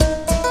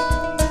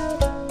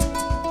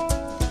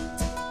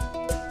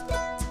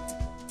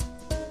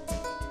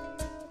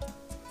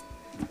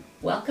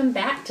welcome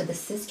back to the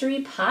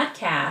Sistory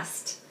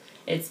podcast.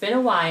 It's been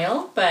a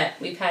while, but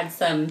we've had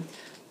some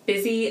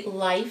busy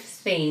life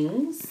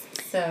things,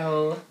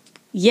 so...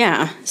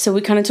 Yeah, so we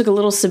kind of took a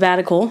little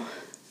sabbatical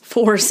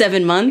for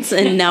 7 months,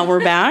 and now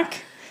we're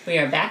back. We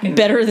are back.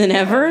 Better than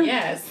ever.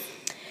 Yes.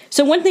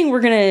 So one thing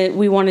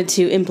we wanted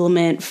to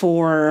implement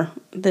for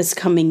this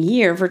coming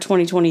year, for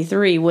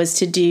 2023, was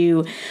to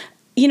do,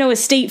 a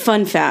state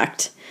fun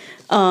fact.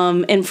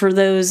 And for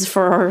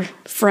our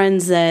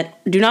friends that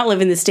do not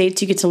live in the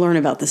States, you get to learn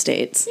about the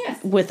States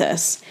with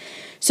us.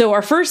 So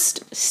our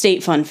first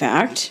state fun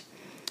fact.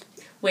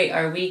 Wait,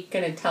 are we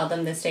going to tell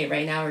them the state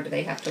right now, or do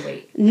they have to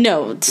wait?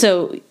 No.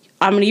 So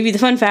I'm going to give you the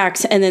fun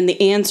facts, and then the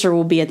answer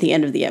will be at the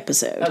end of the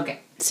episode.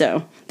 Okay.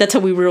 So that's how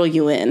we reel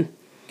you in.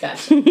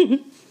 Gotcha.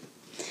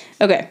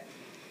 Okay.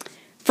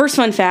 First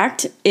fun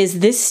fact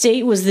is this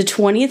state was the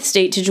 20th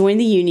state to join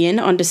the Union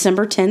on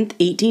December 10th,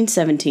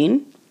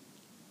 1817.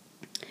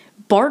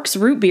 Barq's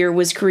root beer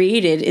was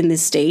created in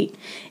this state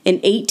in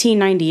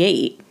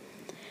 1898.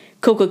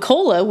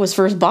 Coca-Cola was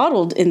first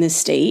bottled in this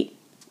state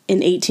in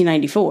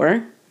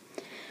 1894.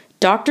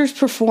 Doctors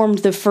performed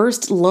the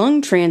first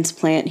lung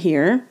transplant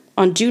here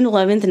on June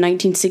 11th,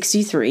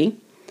 1963.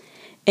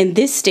 And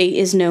this state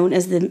is known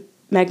as the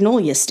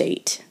Magnolia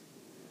State.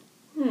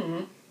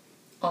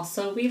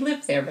 Also, we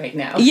live there right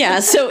now. Yeah,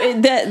 so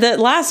that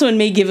last one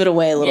may give it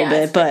away a little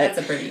bit, but that's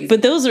a pretty easy.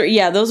 But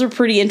those are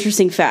pretty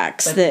interesting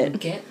facts but that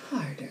get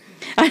harder.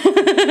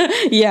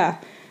 Yeah.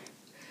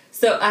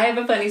 So I have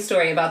a funny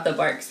story about the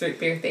Barq's root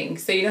beer thing.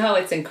 So you know how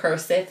it's in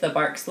cursive, the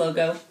Barq's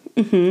logo?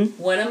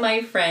 Mm-hmm. One of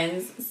my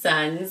friend's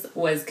sons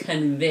was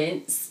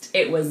convinced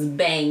it was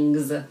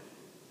Bangs. So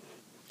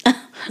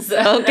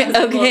Okay.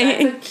 Well,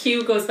 that's a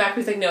cue goes back.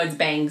 He's like, no, it's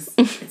Bangs.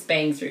 It's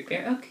Bangs root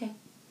beer. Okay.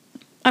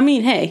 I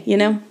mean, hey,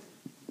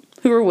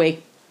 who are we?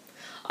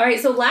 All right,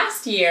 so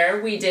last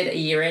year we did a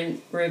year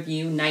in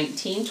review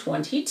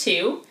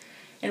 1922.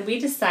 And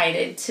we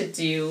decided to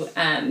do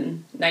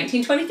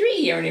 1923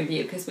 year in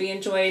review because we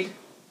enjoyed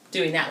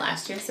doing that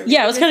last year. So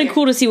yeah, it was kind of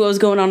cool to see what was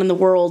going on in the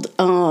world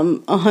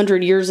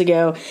 100 years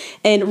ago.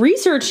 And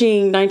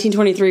researching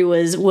 1923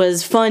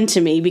 was fun to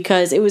me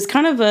because it was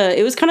kind of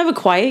a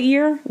quiet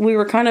year. We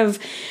were kind of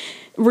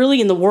really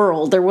in the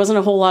world. There wasn't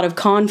a whole lot of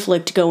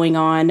conflict going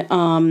on.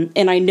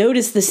 And I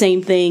noticed the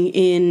same thing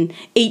in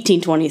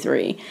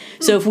 1823.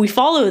 So if we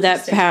follow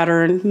that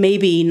pattern,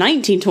 maybe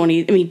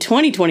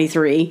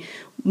 2023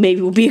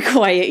 maybe will be a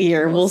quiet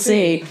year. We'll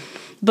see.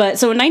 But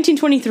so in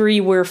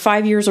 1923, we're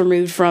 5 years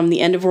removed from the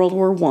end of World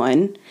War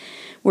I.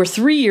 We're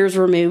 3 years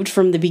removed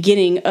from the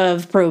beginning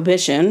of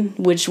Prohibition,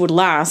 which would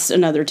last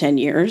another 10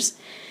 years.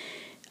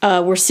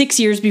 We're 6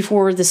 years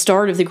before the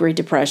start of the Great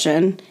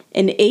Depression,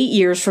 and 8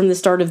 years from the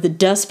start of the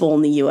Dust Bowl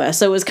in the U.S.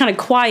 So it was kind of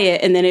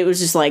quiet, and then it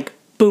was just like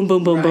boom,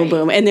 boom, boom, boom,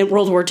 boom, and then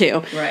World War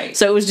II. Right.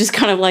 So it was just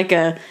kind of like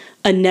a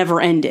never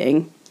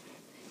ending.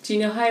 Do you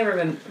know how I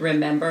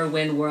remember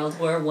when World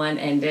War I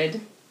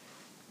ended?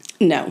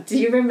 No. Do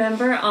you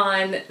remember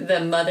on the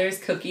Mother's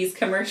Cookies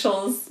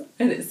commercials?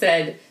 And it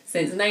said,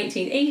 since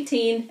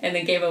 1918, and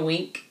they gave a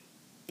wink?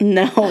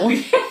 No.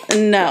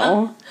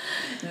 No.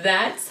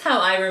 That's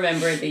how I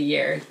remember the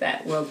year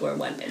that World War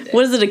I ended.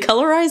 Was it a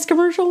colorized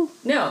commercial?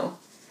 No.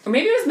 Or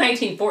maybe it was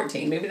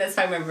 1914. Maybe that's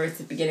how I remember it's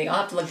the beginning.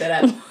 I'll have to look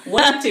that up.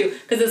 One or two.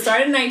 Because it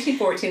started in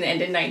 1914 and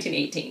ended in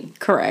 1918.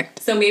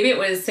 Correct. So maybe it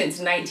was since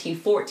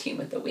 1914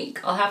 with the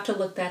wink. I'll have to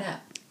look that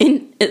up.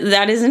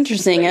 That is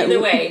interesting. But either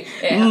way,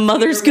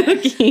 Mother's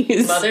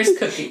Cookies. Mother's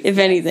Cookies. If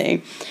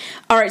anything.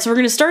 All right, so we're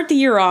going to start the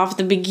year off.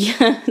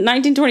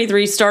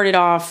 1923 started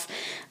off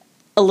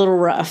a little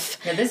rough.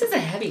 Yeah, this is a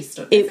heavy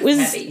story. It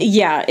was.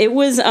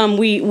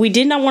 We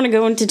did not want to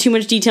go into too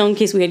much detail in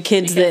case we had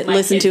kids that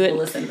listen to it.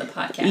 Listen to the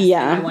podcast.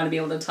 Yeah, and I want to be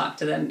able to talk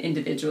to them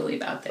individually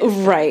about this.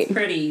 Right. It's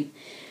pretty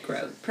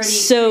gross. Pretty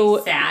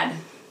sad.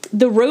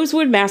 The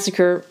Rosewood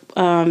Massacre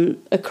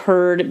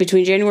occurred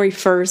between January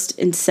 1st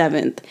and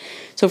 7th.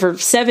 So for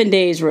 7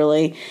 days,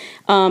 really.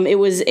 It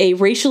was a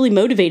racially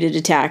motivated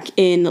attack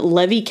in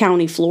Levy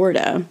County,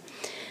 Florida.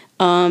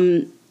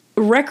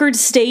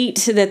 Records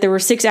state that there were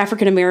 6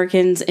 African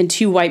Americans and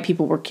 2 white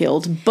people were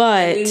killed,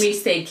 but... When we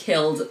say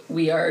killed,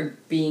 we are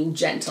being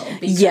gentle.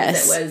 Because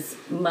it was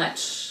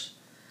much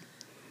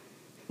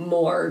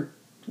more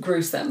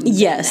gruesome than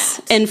that.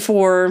 And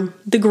for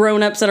the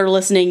grown-ups that are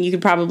listening, you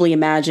could probably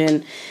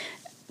imagine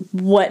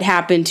what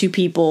happened to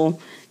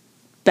people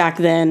back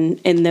then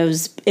in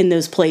those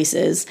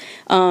places.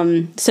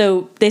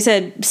 So they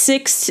said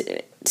six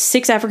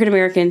African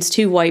Americans,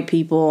 2 white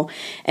people,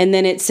 and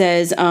then it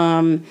says,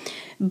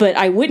 but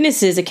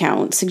eyewitnesses'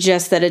 accounts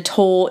suggest that a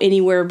toll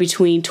anywhere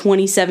between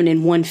 27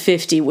 and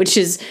 150, which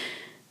is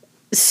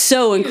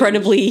so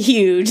incredibly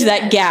huge,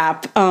 that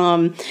gap.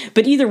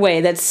 But either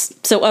way, that's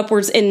so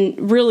upwards,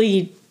 and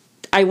really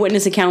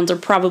eyewitness accounts are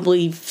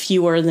probably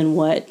fewer than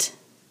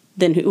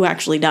who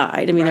actually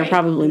died. I mean, they're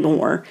probably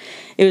more.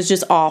 It was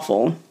just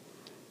awful.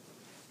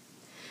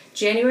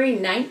 January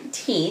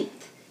 19th,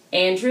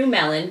 Andrew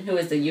Mellon, who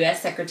was the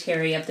U.S.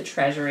 Secretary of the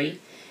Treasury,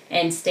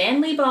 and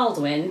Stanley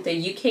Baldwin,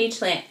 the UK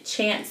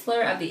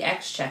Chancellor of the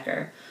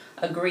Exchequer,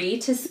 agree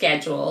to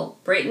schedule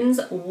Britain's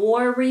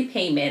war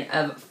repayment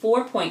of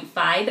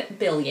 $4.5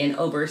 billion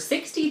over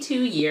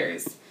 62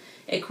 years,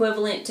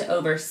 equivalent to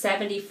over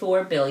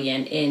 $74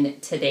 billion in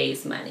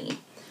today's money.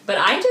 But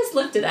I just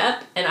looked it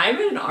up, and I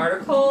read an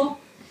article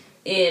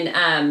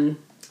in,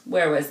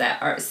 where was that?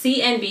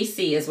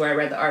 CNBC is where I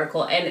read the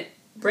article, and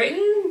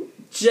Britain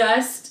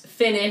just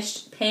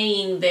finished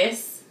paying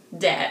this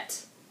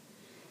debt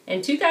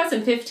in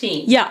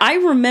 2015. Yeah, I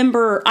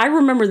remember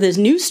this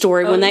news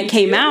story when that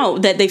came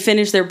out, that they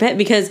finished their debt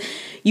because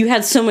you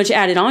had so much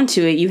added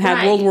onto it. You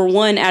had World War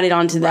I added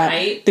onto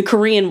that, the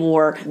Korean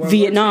War,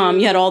 Vietnam,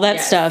 you had all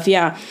that stuff,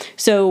 yeah.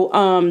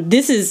 So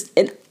this is,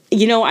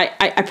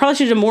 I probably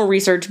should have done more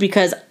research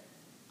because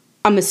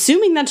I'm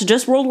assuming that's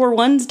just World War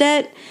I's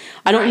debt.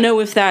 I don't know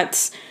if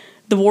that's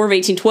the War of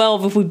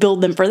 1812, if we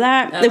build them for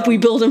that, if we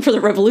build them for the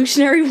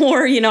Revolutionary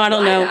War, I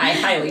don't know. I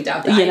highly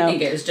doubt that. I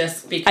think it was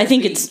just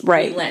because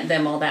we lent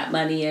them all that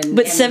money.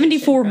 But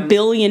 $74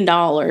 billion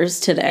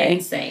today.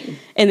 Insane.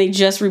 And they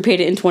just repaid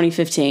it in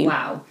 2015.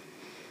 Wow.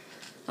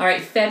 All right,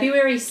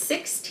 February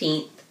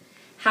 16th,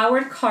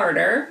 Howard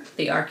Carter,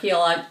 the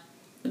archaeologist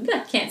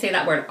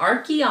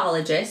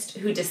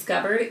who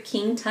discovered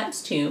King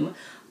Tut's tomb,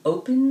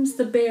 opens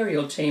the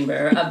burial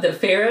chamber of the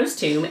pharaoh's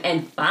tomb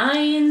and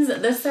finds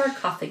the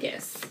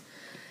sarcophagus.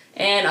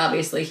 And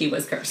obviously he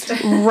was cursed.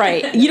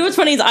 Right. You know what's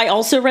funny is I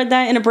also read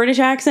that in a British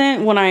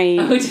accent when I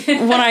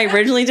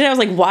originally did it. I was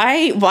like,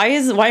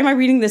 why am I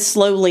reading this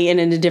slowly and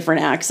in a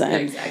different accent?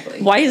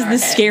 Exactly. Why is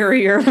this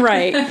scarier?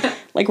 Right.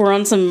 Like we're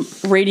on some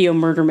radio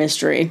murder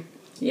mystery.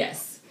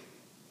 Yes.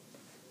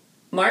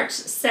 March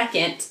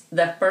 2nd,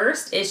 the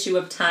first issue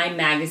of Time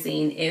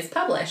magazine is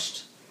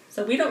published.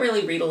 So we don't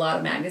really read a lot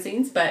of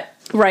magazines, but...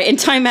 Right, and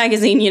Time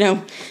magazine,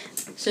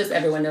 It's just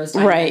everyone knows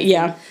Time Right, magazine.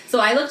 Yeah. So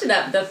I looked it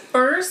up. The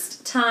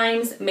first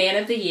Times Man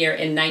of the Year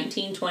in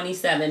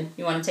 1927.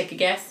 You want to take a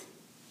guess?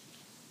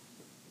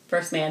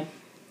 First man.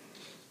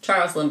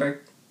 Charles Lindbergh.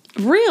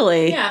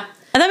 Really? Yeah.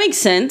 And that makes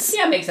sense.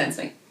 Yeah, it makes sense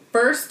to me.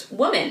 First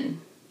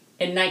woman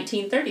in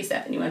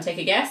 1937. You want to take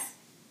a guess?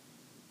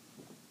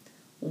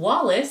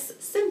 Wallace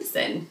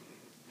Simpson.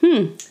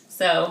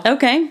 So...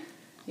 Okay.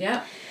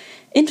 Yeah.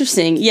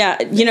 Interesting. Yeah,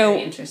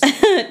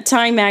 Interesting.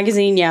 Time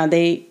magazine, yeah,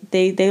 they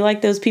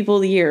like those people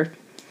of the year.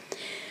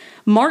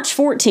 March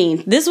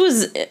 14th. This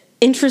was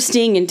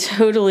interesting and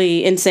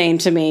totally insane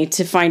to me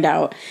to find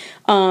out.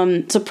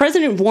 So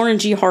President Warren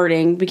G.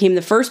 Harding became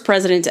the first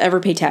president to ever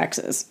pay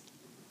taxes.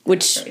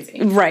 That's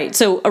crazy. Right.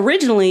 So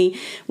originally,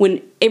 when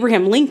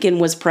Abraham Lincoln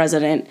was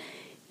president,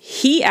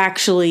 he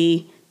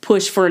actually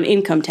pushed for an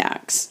income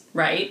tax.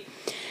 Right.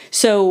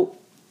 So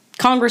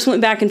Congress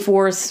went back and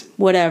forth,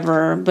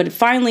 whatever, but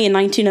finally in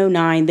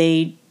 1909,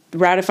 they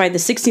ratified the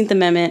 16th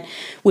Amendment,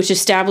 which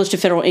established a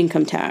federal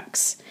income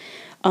tax.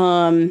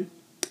 Thanks,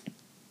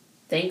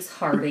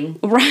 Harding.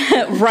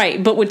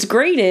 Right, but what's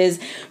great is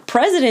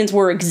presidents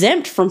were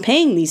exempt from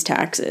paying these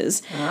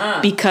taxes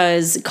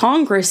because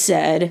Congress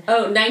said...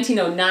 Oh,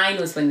 1909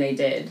 was when they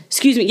did.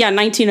 Excuse me, yeah,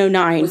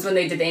 1909. Was when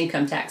they did the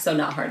income tax, so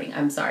not Harding.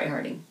 I'm sorry,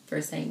 Harding,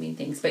 for saying mean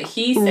things. But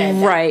he said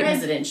that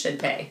president should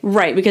pay.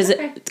 Right, because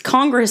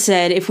Congress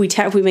said if we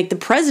make the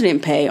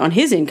president pay on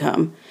his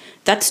income,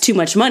 that's too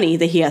much money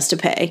that he has to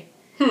pay.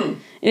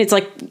 And it's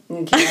like,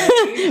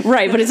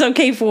 right, but it's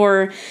okay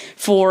for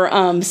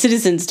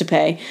citizens to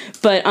pay.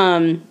 But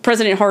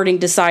President Harding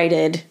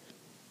decided,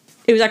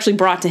 it was actually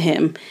brought to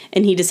him,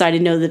 and he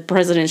decided, no, the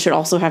president should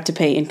also have to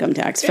pay income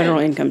tax, federal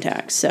income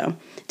tax. So,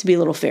 to be a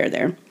little fair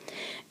there.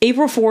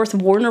 April 4th,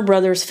 Warner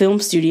Brothers Film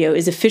Studio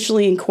is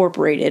officially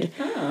incorporated,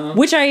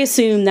 which I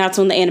assume that's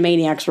when the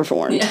Animaniacs were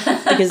formed,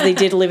 because they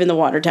did live in the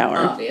water tower.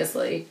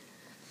 Obviously.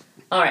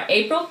 All right,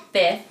 April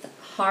 5th,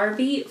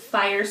 Harvey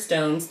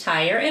Firestone's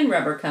Tire and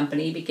Rubber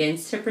Company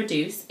begins to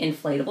produce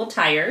inflatable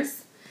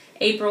tires.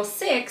 April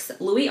 6th,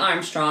 Louis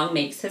Armstrong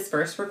makes his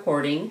first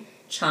recording,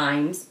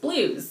 Chimes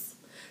Blues.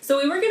 So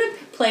we were going to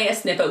play a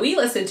snippet. We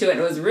listened to it, and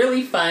it was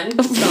really fun.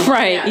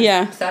 Right,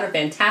 yeah. It sounded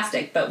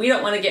fantastic, but we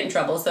don't want to get in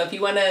trouble. So if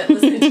you want to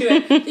listen to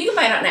it, you can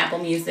find it on Apple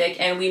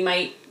Music, and we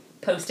might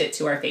post it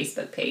to our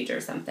Facebook page or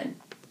something.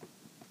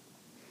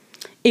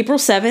 April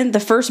 7th, the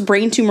first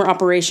brain tumor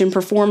operation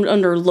performed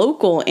under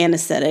local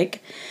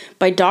anesthetic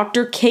by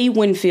Dr. K.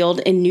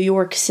 Winfield in New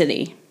York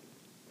City.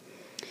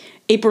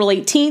 April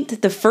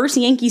 18th, the first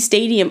Yankee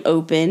Stadium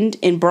opened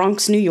in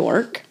Bronx, New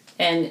York.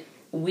 And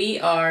we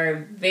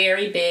are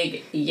very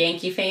big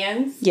Yankee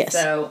fans. Yes.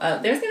 So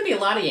there's going to be a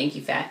lot of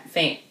Yankee facts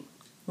in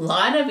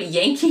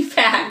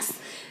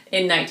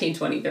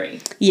 1923.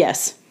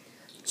 Yes.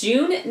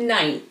 June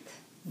 9th,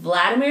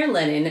 Vladimir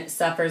Lenin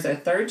suffers a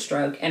third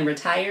stroke and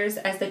retires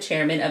as the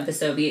chairman of the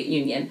Soviet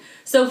Union.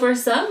 So for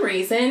some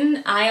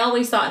reason, I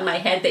always thought in my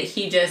head that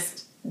he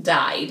just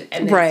died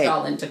and then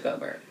Stalin took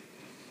over.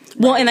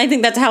 Well, and I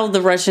think that's how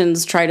the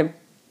Russians try to...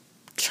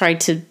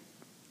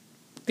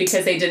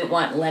 Because they didn't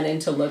want Lenin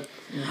to look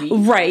weak.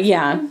 Right,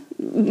 yeah. I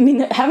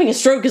mean, having a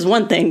stroke is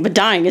one thing, but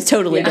dying is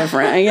totally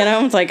different.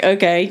 It's like,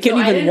 okay, you can't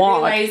even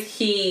walk. I didn't realize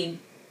he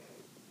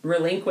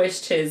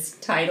relinquished his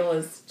title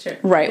as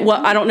Right.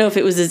 Well, I don't know if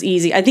it was as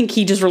easy. I think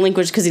he just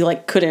relinquished because he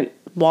couldn't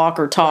walk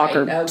or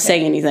talk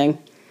say anything.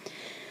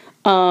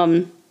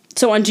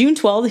 So on June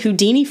 12th,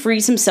 Houdini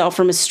frees himself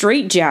from a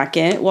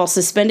straitjacket while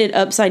suspended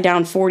upside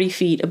down 40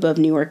 feet above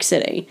New York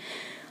City.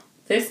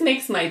 This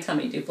makes my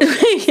tummy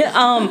duplicate.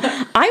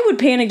 I would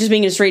panic just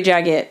being in a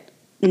straitjacket,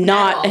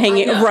 not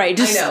hanging, right,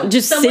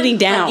 just sitting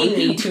down.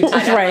 Me too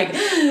tight.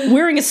 Right.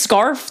 Wearing a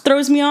scarf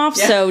throws me off,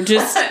 so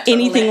just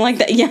anything like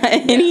that. Yeah,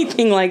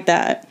 anything like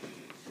that.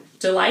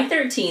 July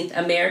 13th,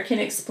 American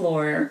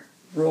explorer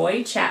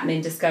Roy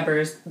Chapman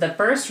discovers the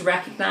first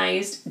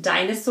recognized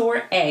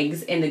dinosaur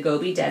eggs in the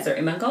Gobi Desert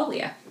in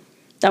Mongolia.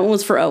 That one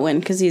was for Owen,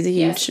 because he's a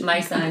huge... Yes,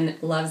 my son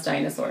loves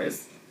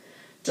dinosaurs.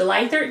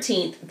 July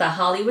 13th, the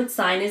Hollywood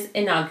sign is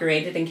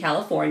inaugurated in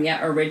California,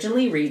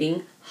 originally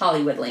reading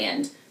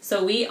Hollywoodland.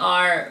 So we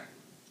are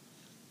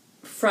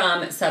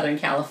from Southern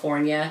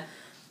California.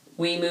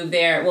 We moved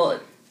there. Well,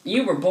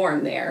 you were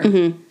born there.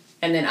 Mm-hmm.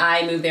 And then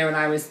I moved there when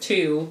I was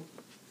 2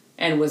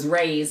 and was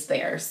raised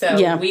there.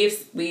 So we've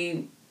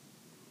seen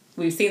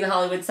the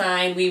Hollywood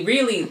sign. We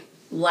really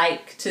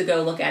like to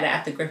go look at it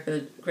at the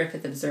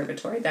Griffith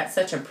Observatory. That's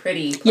such a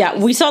pretty place. Yeah,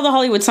 we saw the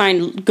Hollywood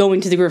sign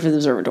going to the Griffith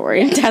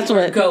Observatory. That's what...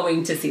 We're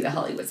going to see the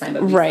Hollywood sign,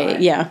 but we saw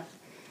it. Yeah.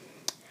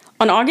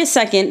 On August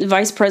 2nd,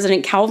 Vice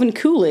President Calvin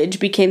Coolidge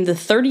became the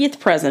 30th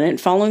president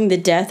following the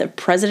death of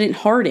President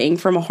Harding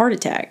from a heart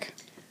attack.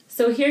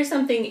 So here's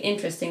something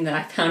interesting that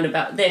I found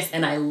about this,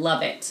 and I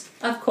love it.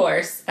 Of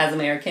course, as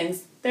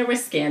Americans, there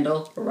was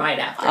scandal right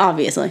after.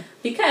 Obviously.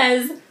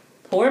 Because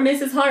poor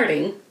Mrs.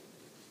 Harding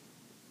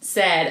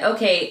said,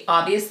 okay,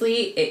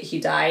 obviously he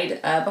died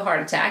of a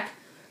heart attack,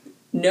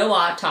 no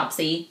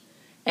autopsy,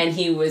 and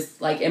he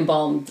was,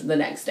 embalmed the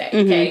next day,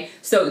 okay? Mm-hmm.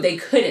 So they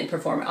couldn't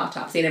perform an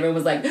autopsy, and everyone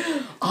was like,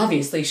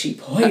 obviously she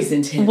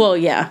poisoned him. Well,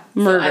 yeah,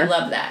 murder. So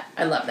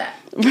I love that.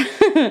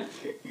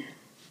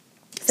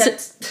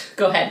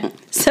 Go ahead.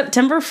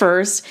 September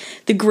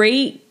 1st, the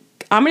great,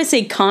 I'm going to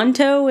say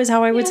Kanto is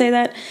how I would say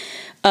that,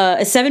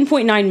 a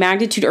 7.9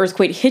 magnitude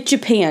earthquake hit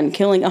Japan,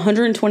 killing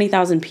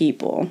 120,000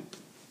 people.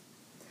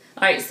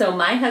 All right, so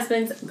my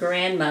husband's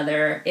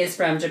grandmother is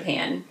from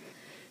Japan.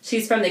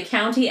 She's from the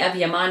county of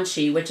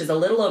Yamanshi, which is a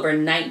little over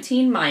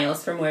 19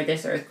 miles from where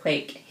this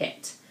earthquake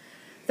hit.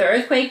 The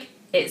earthquake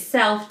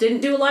itself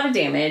didn't do a lot of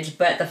damage,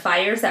 but the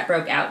fires that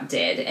broke out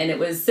did, and it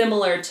was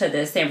similar to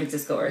the San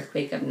Francisco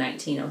earthquake of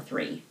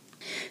 1903.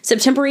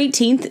 September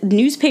 18th,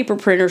 newspaper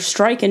printers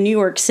strike in New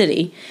York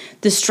City.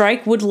 The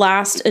strike would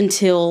last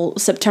until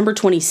September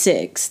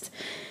 26th.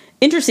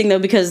 Interesting, though,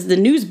 because the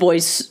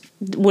Newsboys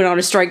went on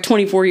a strike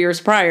 24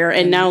 years prior,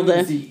 and now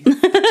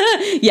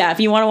yeah, if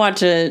you want to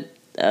watch a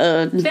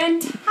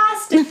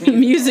fantastic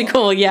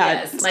musical, yeah.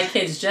 Yes, my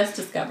kids just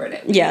discovered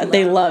it. Yeah,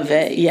 they love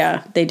it.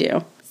 Yeah, they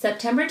do.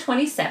 September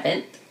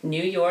 27th,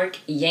 New York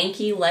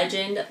Yankee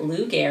legend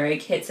Lou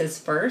Gehrig hits his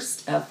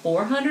first of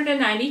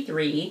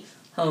 493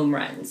 home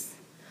runs.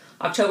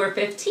 October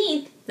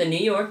 15th, the New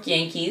York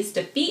Yankees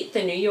defeat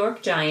the New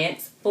York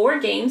Giants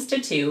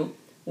 4-2,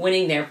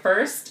 winning their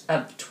first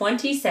of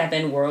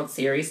 27 World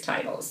Series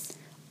titles.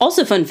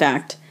 Also, fun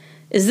fact,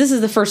 is this is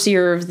the first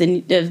year of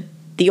the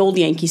old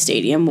Yankee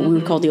Stadium, what we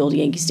would call the old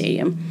Yankee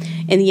Stadium,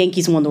 and the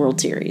Yankees won the World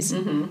Series.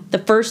 Mm-hmm. The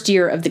first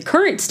year of the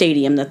current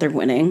stadium that they're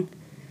playing,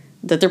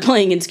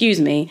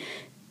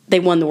 they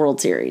won the World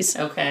Series.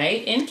 Okay,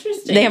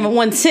 interesting. They haven't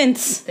won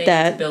since they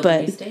that, need to build but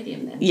a new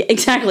stadium then. Yeah,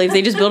 exactly. If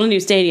they just build a new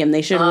stadium,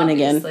 they should win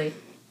again.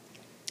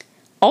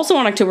 Also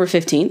on October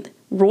 15th,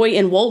 Roy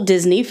and Walt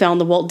Disney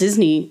found the Walt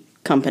Disney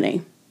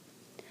Company.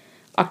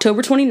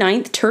 October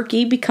 29th,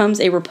 Turkey becomes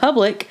a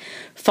republic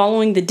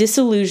following the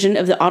dissolution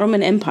of the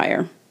Ottoman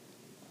Empire.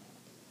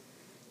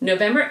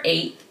 November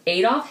 8th,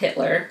 Adolf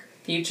Hitler,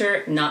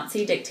 future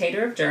Nazi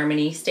dictator of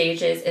Germany,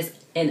 stages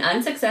an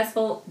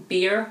unsuccessful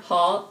beer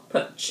hall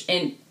putsch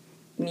in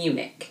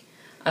Munich,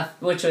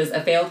 which was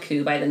a failed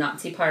coup by the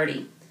Nazi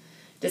Party.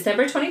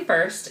 December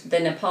 21st, the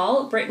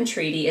Nepal-Britain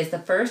Treaty is the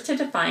first to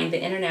define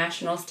the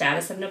international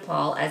status of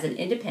Nepal as an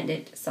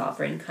independent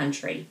sovereign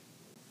country.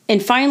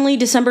 And finally,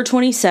 December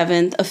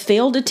 27th, a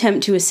failed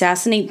attempt to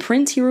assassinate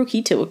Prince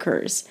Hirohito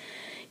occurs.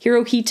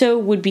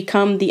 Hirohito would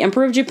become the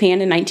Emperor of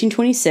Japan in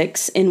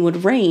 1926 and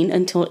would reign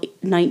until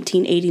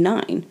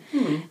 1989.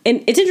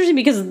 And it's interesting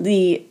because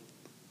the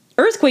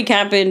earthquake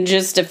happened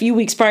just a few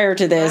weeks prior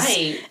to this,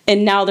 right,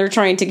 and now they're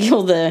trying to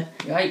kill the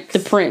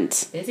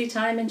prince. Busy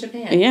time in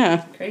Japan.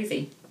 Yeah.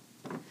 Crazy.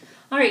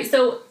 All right,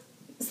 so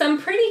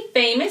some pretty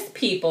famous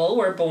people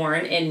were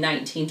born in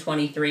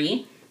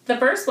 1923. The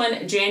first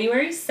one,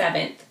 January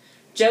 7th,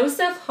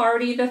 Joseph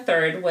Hardy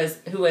III,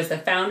 who was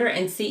the founder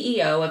and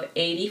CEO of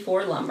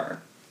 84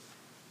 Lumber.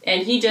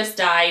 And he just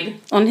died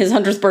on his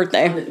 100th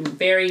birthday.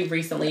 Very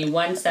recently,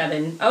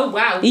 1/7. Oh,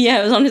 wow. Yeah,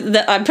 it was on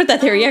I put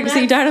that there, because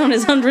he died on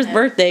his 100th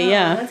birthday,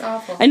 yeah. That's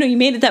awful. I know, you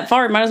made it that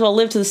far, might as well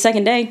live to the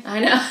second day. I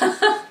know.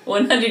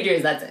 100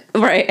 years, that's it.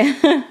 Right.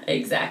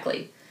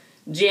 Exactly.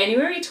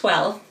 January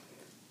 12th,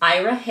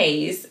 Ira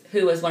Hayes,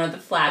 who was one of the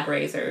flag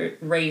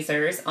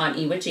raisers on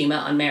Iwo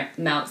Jima on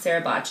Mount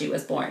Suribachi,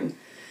 was born.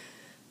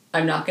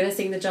 I'm not going to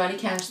sing the Johnny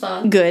Cash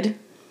song. Good.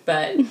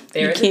 But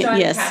there is a Johnny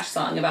yes. Cash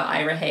song about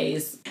Ira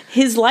Hayes.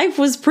 His life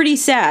was pretty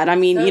sad. I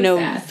mean, So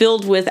sad.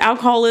 filled with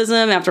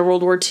alcoholism after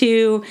World War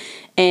II.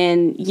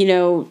 And,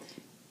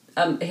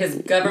 his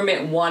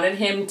government wanted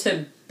him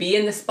to be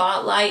in the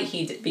spotlight.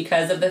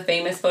 Because of the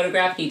famous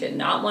photograph, he did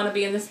not want to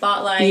be in the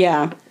spotlight.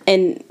 Yeah.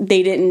 And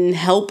they didn't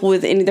help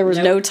with any, there was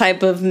no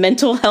type of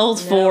mental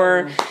health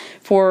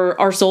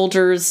for our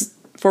soldiers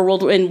for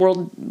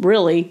world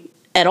really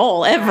at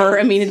all, ever.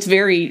 I mean, it's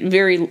very,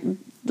 very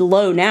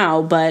low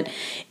now, but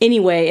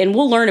anyway, and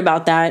we'll learn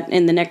about that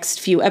in the next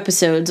few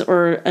episodes,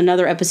 or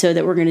another episode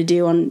that we're going to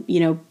do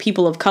on,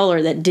 people of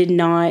color that did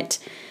not,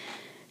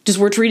 just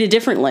were treated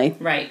differently.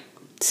 Right.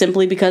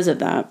 Simply because of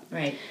that.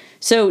 Right.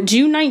 So,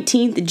 June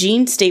 19th,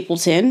 Jean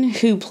Stapleton,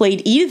 who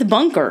played Edith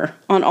Bunker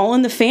on All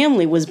in the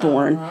Family, was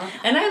born.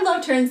 And I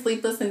loved her in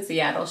Sleepless in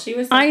Seattle. She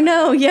was so I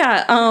know,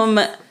 yeah.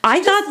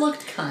 I thought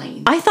looked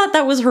kind. I thought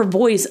that was her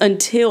voice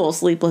until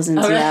Sleepless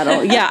in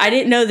Seattle. Really? Yeah, I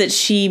didn't know that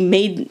she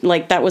made,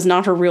 that was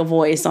not her real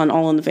voice on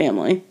All in the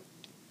Family.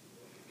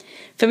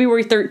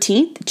 February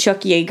 13th,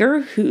 Chuck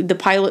Yeager, the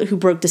pilot who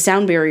broke the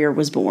sound barrier,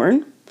 was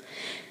born.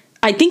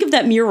 I think of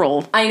that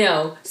mural. I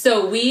know.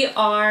 So we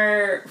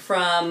are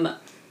from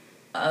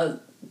a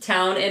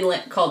town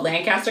called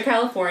Lancaster,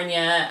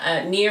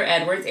 California, near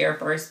Edwards Air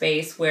Force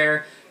Base,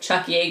 where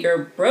Chuck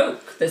Yeager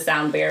broke the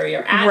sound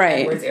barrier at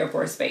Edwards Air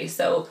Force Base.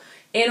 So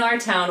in our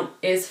town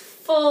is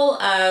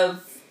full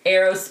of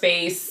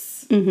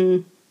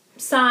aerospace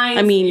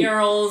signs,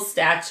 murals,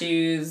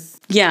 statues.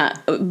 Yeah,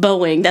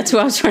 Boeing. That's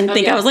what I was trying to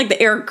think. I was like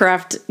the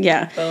aircraft.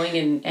 Yeah.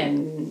 Boeing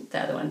and the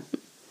other one.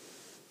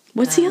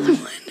 What's the other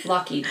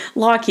one?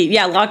 Lockheed.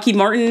 Yeah, Lockheed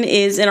Martin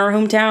is in our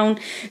hometown.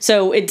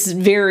 So it's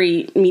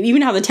very,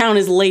 even how the town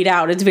is laid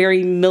out, it's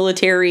very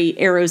military,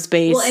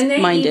 aerospace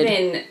minded. Well,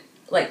 and they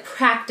even,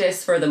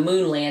 practice for the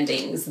moon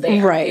landings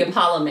there. Right. The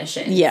Apollo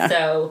mission. Yeah.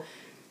 So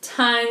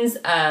tons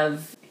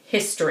of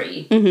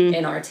history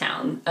in our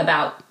town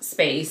about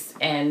space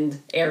and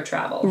air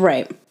travel.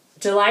 Right.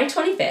 July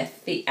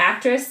 25th, the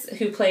actress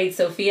who played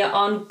Sophia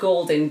on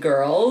Golden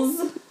Girls.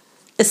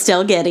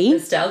 Estelle Getty.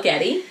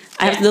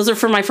 Those are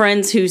for my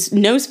friends who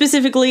know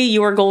specifically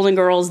your Golden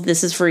Girls.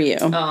 This is for you.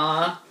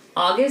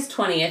 August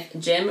 20th,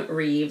 Jim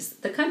Reeves,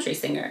 the country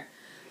singer.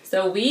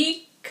 So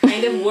we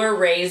kind of were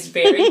raised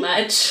very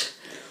much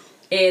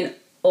in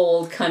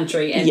old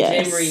country, and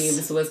Jim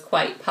Reeves was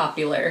quite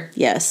popular.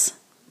 Yes.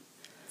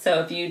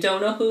 So if you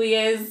don't know who he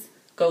is,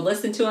 go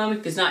listen to him.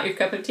 If it's not your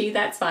cup of tea,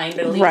 that's fine,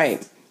 but at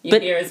least you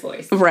hear his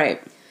voice.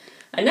 Right.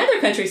 Another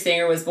country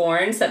singer was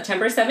born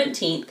September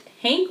 17th.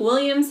 Hank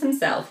Williams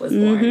himself was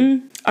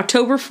born.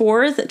 October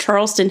 4th,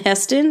 Charleston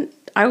Heston.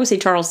 I always say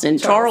Charleston.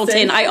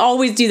 I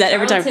always do that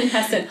every time.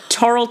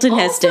 Charlton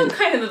Heston. Also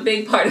kind of a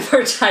big part of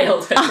our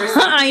childhood.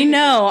 I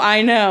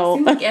know.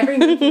 Seems like every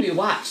movie we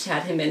watched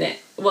had him in it.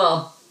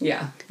 Well,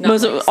 yeah. Not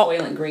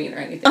Soylent Green or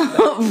anything.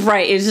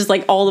 Right. It's just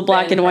all the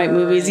black and white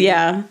movies.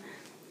 Yeah.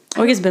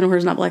 Oh, I guess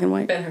Ben-Hur's not black and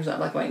white. Ben-Hur's not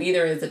black and white.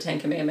 Neither is the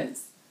Ten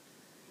Commandments.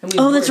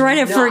 That's right.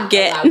 I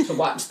forget. Allowed to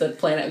watch the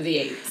Planet of the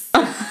Apes.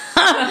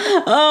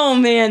 Oh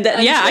man,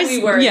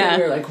 we were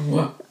like,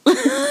 whoa.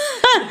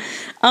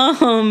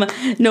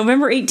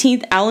 November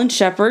 18th, Alan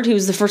Shepard, who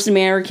was the first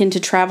American to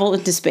travel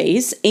into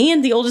space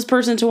and the oldest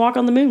person to walk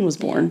on the moon, was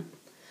born.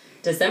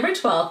 December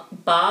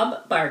 12th,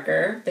 Bob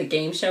Barker, the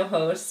game show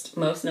host,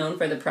 most known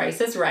for The Price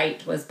is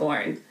Right, was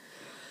born.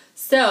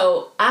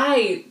 So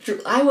I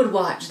would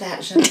watch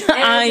that show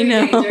every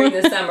day during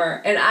the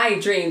summer, and I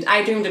dreamed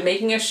of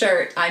making a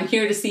shirt. I'm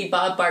here to see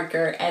Bob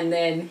Barker, and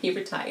then he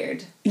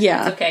retired.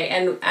 Yeah. It's okay.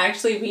 And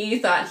actually, we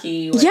thought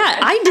he was. Yeah,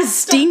 I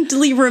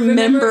distinctly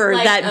remember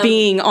that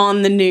being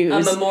on the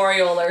news. A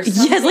memorial or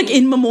something. Yes,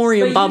 in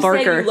memoriam, Bob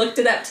Barker. You looked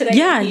it up today.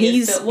 Yeah,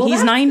 he's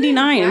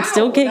 99,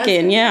 still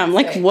kicking. Yeah, I'm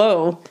like,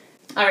 whoa.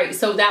 All right,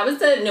 so that was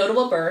the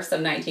notable births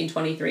of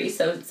 1923.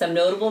 So some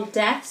notable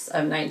deaths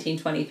of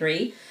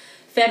 1923.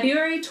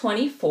 February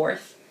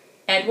 24th,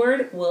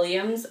 Edward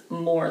Williams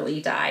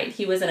Morley died.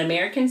 He was an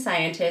American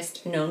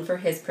scientist known for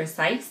his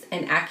precise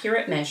and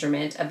accurate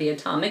measurement of the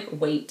atomic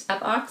weight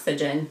of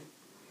oxygen.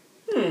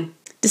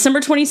 December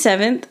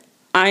 27th,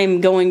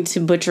 I'm going to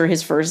butcher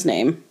his first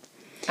name.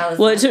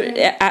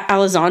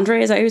 Alexandre,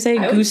 is that how you say?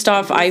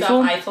 Gustav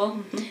Eiffel.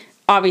 Mm-hmm.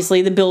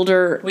 Obviously, the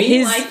builder.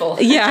 Eiffel.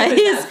 Yeah,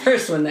 his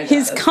first one.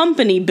 His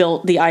company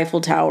built the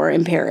Eiffel Tower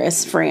in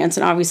Paris, France,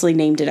 and obviously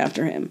named it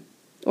after him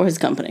or his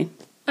company.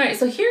 All right,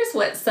 so here's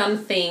what some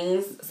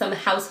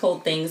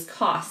household things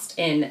cost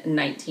in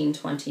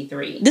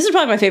 1923. This is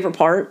probably my favorite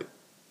part.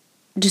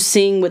 Just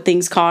seeing what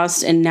things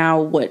cost and now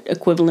what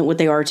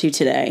they are to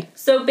today.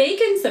 So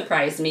bacon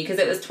surprised me because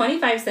it was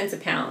 25 cents a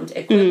pound,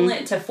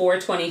 equivalent to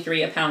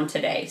 $4.23 a pound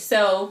today.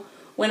 So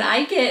when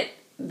I get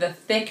the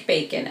thick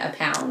bacon a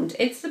pound,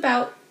 it's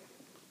about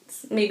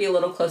maybe a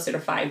little closer to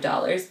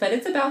 $5, but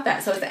it's about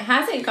that. So it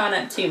hasn't gone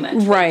up too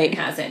much. Right. It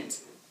hasn't.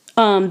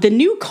 The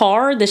new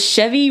car, the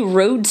Chevy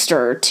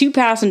Roadster, 2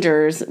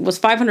 passengers, was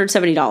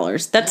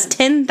 $570. That's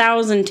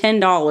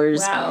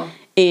 $10,010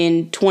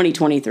 in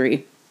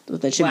 2023.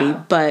 What that should be.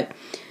 But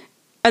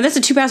that's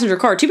a 2-passenger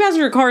car.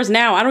 2-passenger cars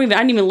now, I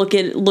didn't even look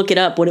it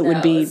up what it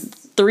would be.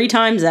 3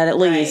 times that at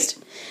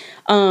least.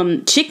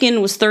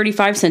 Chicken was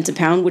 35 cents a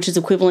pound, which is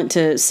equivalent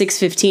to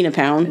 $6.15 a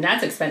pound. And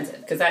that's expensive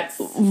because that's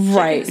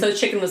right. Chicken, so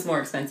chicken was more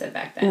expensive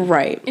back then.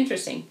 Right.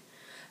 Interesting.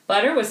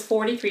 Butter was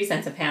 43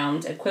 cents a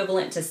pound,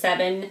 equivalent to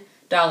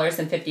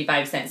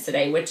 $7.55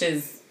 today, which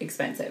is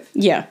expensive.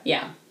 Yeah.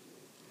 Yeah.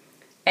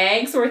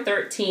 Eggs were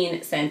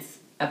 13 cents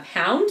a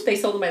pound. They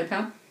sold them by the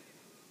pound?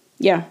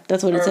 Yeah,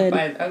 that's what it said.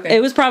 Okay.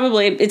 It was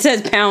probably, it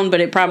says pound,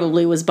 but it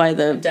probably was by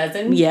the... A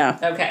dozen? Yeah.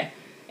 Okay.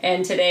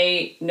 And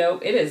today,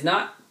 nope, it is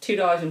not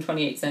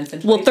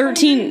 $2.28. Well,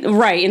 13,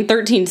 right, in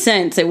 13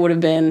 cents it would have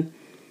been,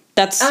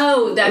 that's...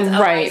 Oh, that's,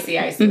 right. I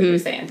see what you're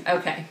saying.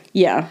 Okay.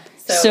 Yeah.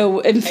 So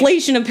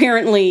inflation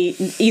apparently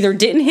either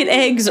didn't hit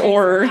eggs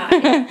or...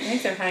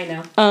 Eggs are high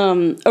now.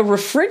 A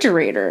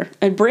refrigerator,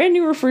 a brand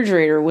new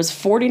refrigerator was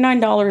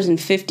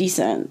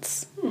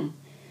 $49.50.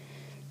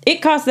 It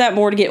cost that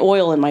more to get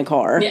oil in my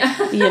car.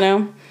 Yeah. You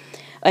know?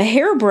 A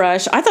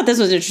hairbrush, I thought this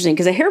was interesting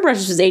because a hairbrush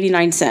was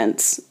 89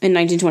 cents in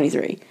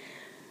 1923.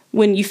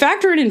 When you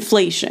factor in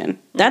inflation,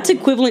 that's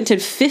equivalent to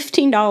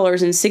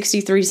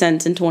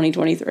 $15.63 in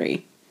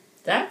 2023.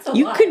 That's a lot.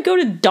 You could go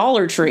to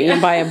Dollar Tree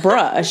and buy a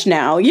brush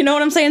now. You know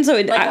what I'm saying? So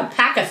a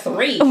pack of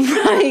 3.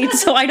 Right.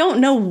 So I don't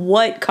know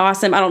what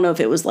cost them. I don't know if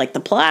it was like the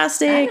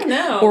plastic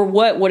or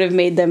what would have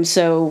made them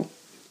so,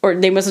 or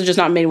they must have just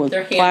not made them with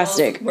their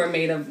plastic. Were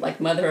made of like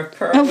mother of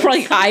pearl. Or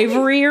like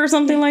ivory or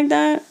something like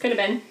that. Could have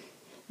been.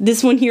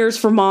 This one here is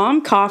for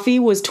Mom. Coffee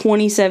was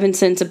 27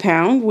 cents a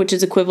pound, which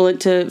is equivalent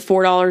to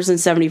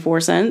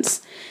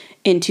 $4.74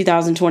 in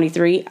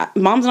 2023.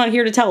 Mom's not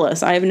here to tell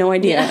us. I have no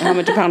idea how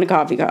much a pound of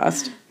coffee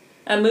cost.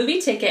 A movie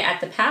ticket at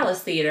the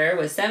Palace Theater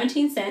was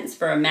 17 cents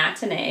for a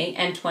matinee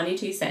and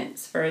 22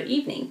 cents for an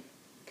evening.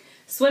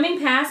 Swimming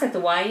pass at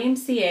the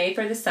YMCA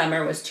for the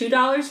summer was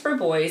 $2 for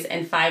boys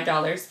and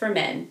 $5 for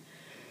men.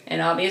 And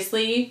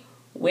obviously,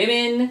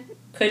 women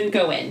couldn't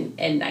go in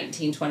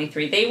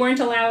 1923. They weren't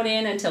allowed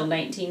in until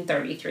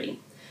 1933.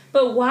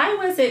 But why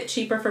was it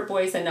cheaper for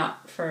boys and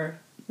not for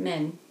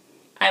men?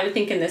 I would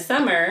think in the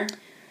summer...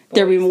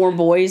 There'd be more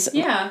boys?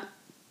 Yeah.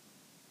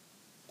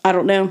 I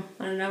don't know.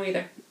 I don't know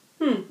either.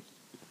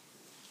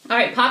 All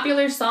right,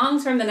 popular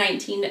songs from the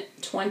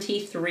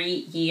 1923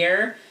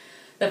 year.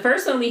 The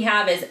first one we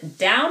have is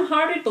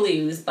Downhearted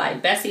Blues by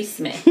Bessie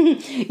Smith.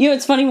 You know,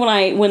 it's funny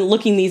when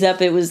looking these up,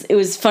 it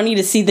was funny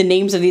to see the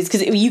names of these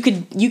because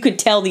you could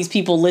tell these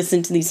people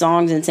listened to these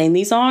songs and sang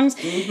these songs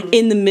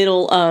in the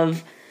middle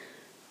of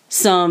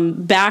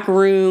some back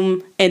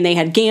room, and they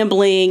had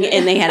gambling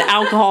and they had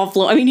alcohol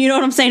flow. I mean, you know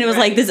what I'm saying? It was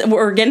like this,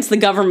 we're against the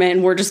government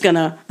and we're just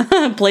gonna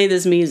play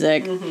this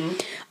music.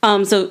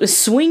 So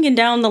Swinging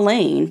Down the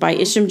Lane by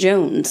Isham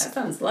Jones. That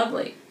sounds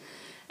lovely.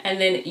 And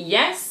then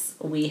Yes,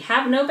 We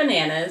Have No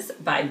Bananas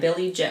by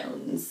Billy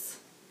Jones.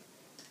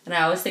 And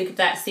I always think of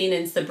that scene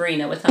in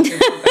Sabrina with Humphrey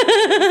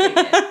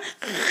Bogart.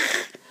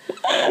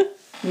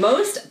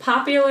 Most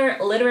popular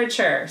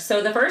literature.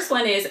 So the first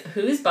one is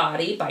Whose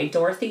Body by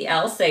Dorothy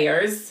L.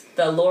 Sayers,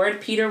 the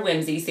Lord Peter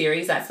Wimsey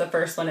series. That's the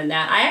first one in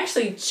that. I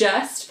actually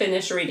just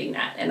finished reading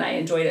that, and I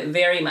enjoyed it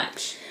very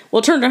much.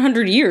 Well, it turned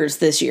 100 years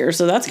this year,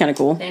 so that's kind of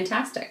cool.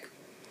 Fantastic.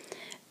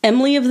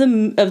 Emily of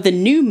the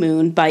New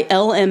Moon by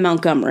L.M.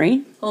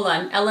 Montgomery. Hold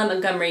on. L.M.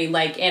 Montgomery,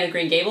 like Anna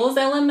Green Gables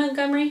L.M.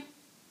 Montgomery?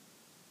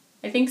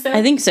 I think so.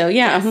 I think so,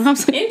 yeah.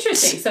 Yes.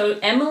 Interesting. So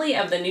Emily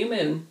of the New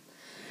Moon.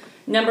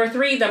 Number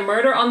 3, The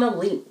Murder on the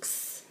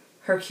Links,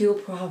 Hercule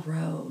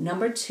Poirot.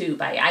 Number 2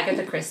 by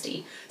Agatha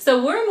Christie.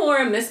 So we're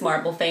more Miss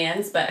Marple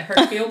fans, but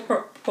Hercule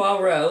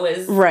Poirot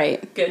is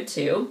good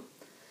too.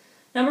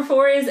 Number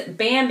 4 is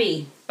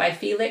Bambi by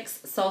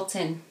Felix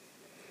Salten.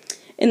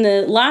 And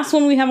the last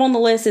one we have on the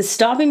list is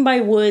Stopping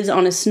by Woods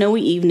on a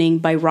Snowy Evening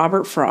by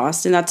Robert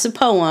Frost. And that's a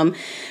poem.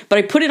 But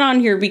I put it on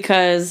here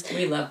because...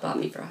 We love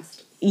Bobby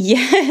Frost.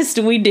 Yes,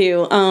 we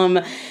do.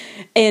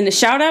 And a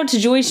shout out to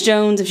Joyce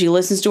Jones if she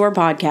listens to our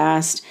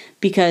podcast,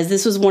 because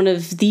this was one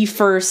of the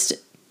first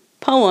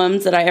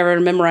poems that I ever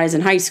memorized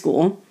in high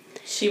school.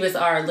 She was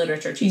our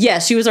literature teacher.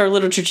 Yes, she was our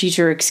literature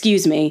teacher,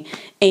 excuse me.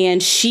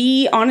 And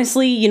she,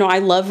 honestly, you know, I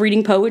love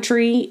reading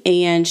poetry,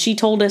 and she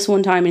told us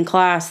one time in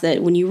class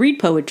that when you read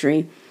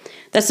poetry,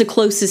 that's the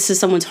closest to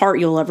someone's heart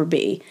you'll ever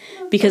be.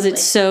 Because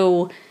it's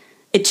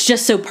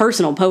just so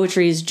personal.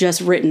 Poetry is just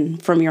written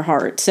from your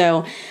heart.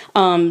 So,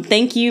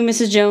 thank you,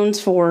 Mrs.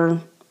 Jones, for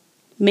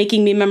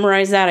making me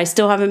memorize that. I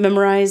still haven't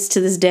memorized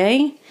to this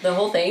day. The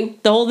whole thing?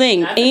 The whole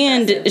thing. That's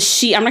and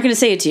impressive. I'm not going to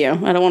say it to you.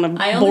 I don't want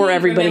to bore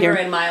everybody here. I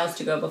only remember in miles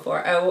to go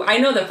before. Oh, I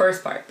know the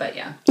first part, but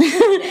yeah.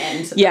 The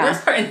end. So yeah. The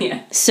first part and the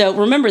end. So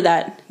remember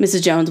that,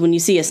 Mrs. Jones, when you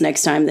see us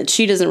next time, that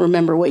she doesn't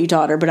remember what you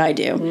taught her, but I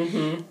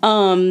do.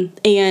 And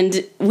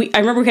I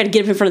remember we had to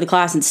get up in front of the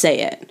class and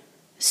say it.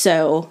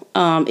 So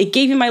it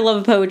gave me my love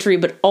of poetry,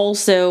 but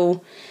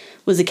also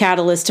was a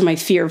catalyst to my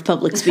fear of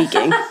public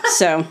speaking.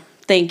 So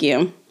thank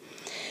you.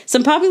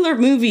 Some popular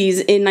movies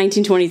in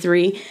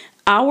 1923,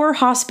 Our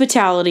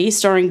Hospitality,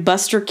 starring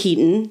Buster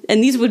Keaton,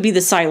 and these would be the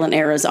silent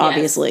eras,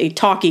 obviously. Yes.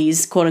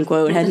 Talkies, quote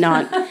unquote, had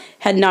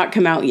not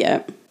come out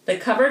yet. The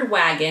Covered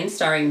Wagon,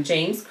 starring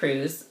James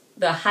Cruz,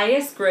 the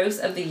highest gross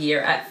of the year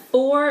at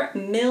 $4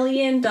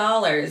 million.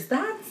 That's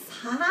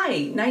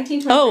high.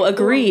 1923. Oh,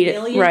 agreed. $4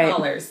 million,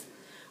 Right.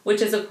 which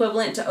is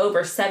equivalent to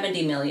over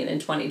 $70 million in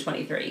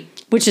 2023.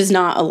 Which is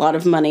not a lot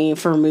of money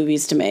for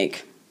movies to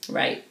make.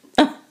 Right.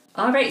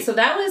 All right, so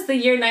that was the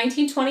year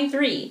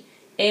 1923.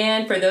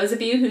 And for those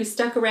of you who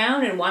stuck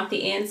around and want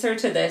the answer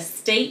to the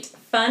state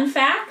fun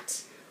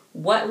fact,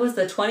 what was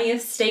the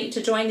 20th state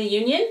to join the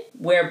Union?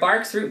 Where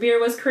Barq's root beer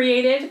was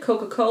created,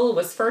 Coca-Cola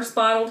was first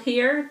bottled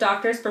here,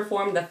 doctors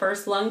performed the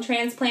first lung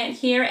transplant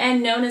here,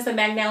 and known as the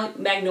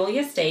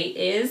Magnolia State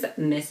is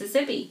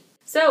Mississippi.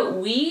 So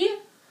we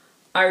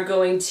are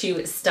going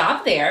to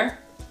stop there.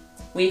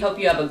 We hope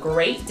you have a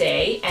great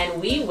day, and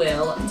we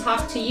will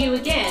talk to you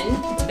again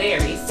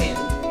very soon.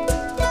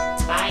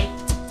 Bye.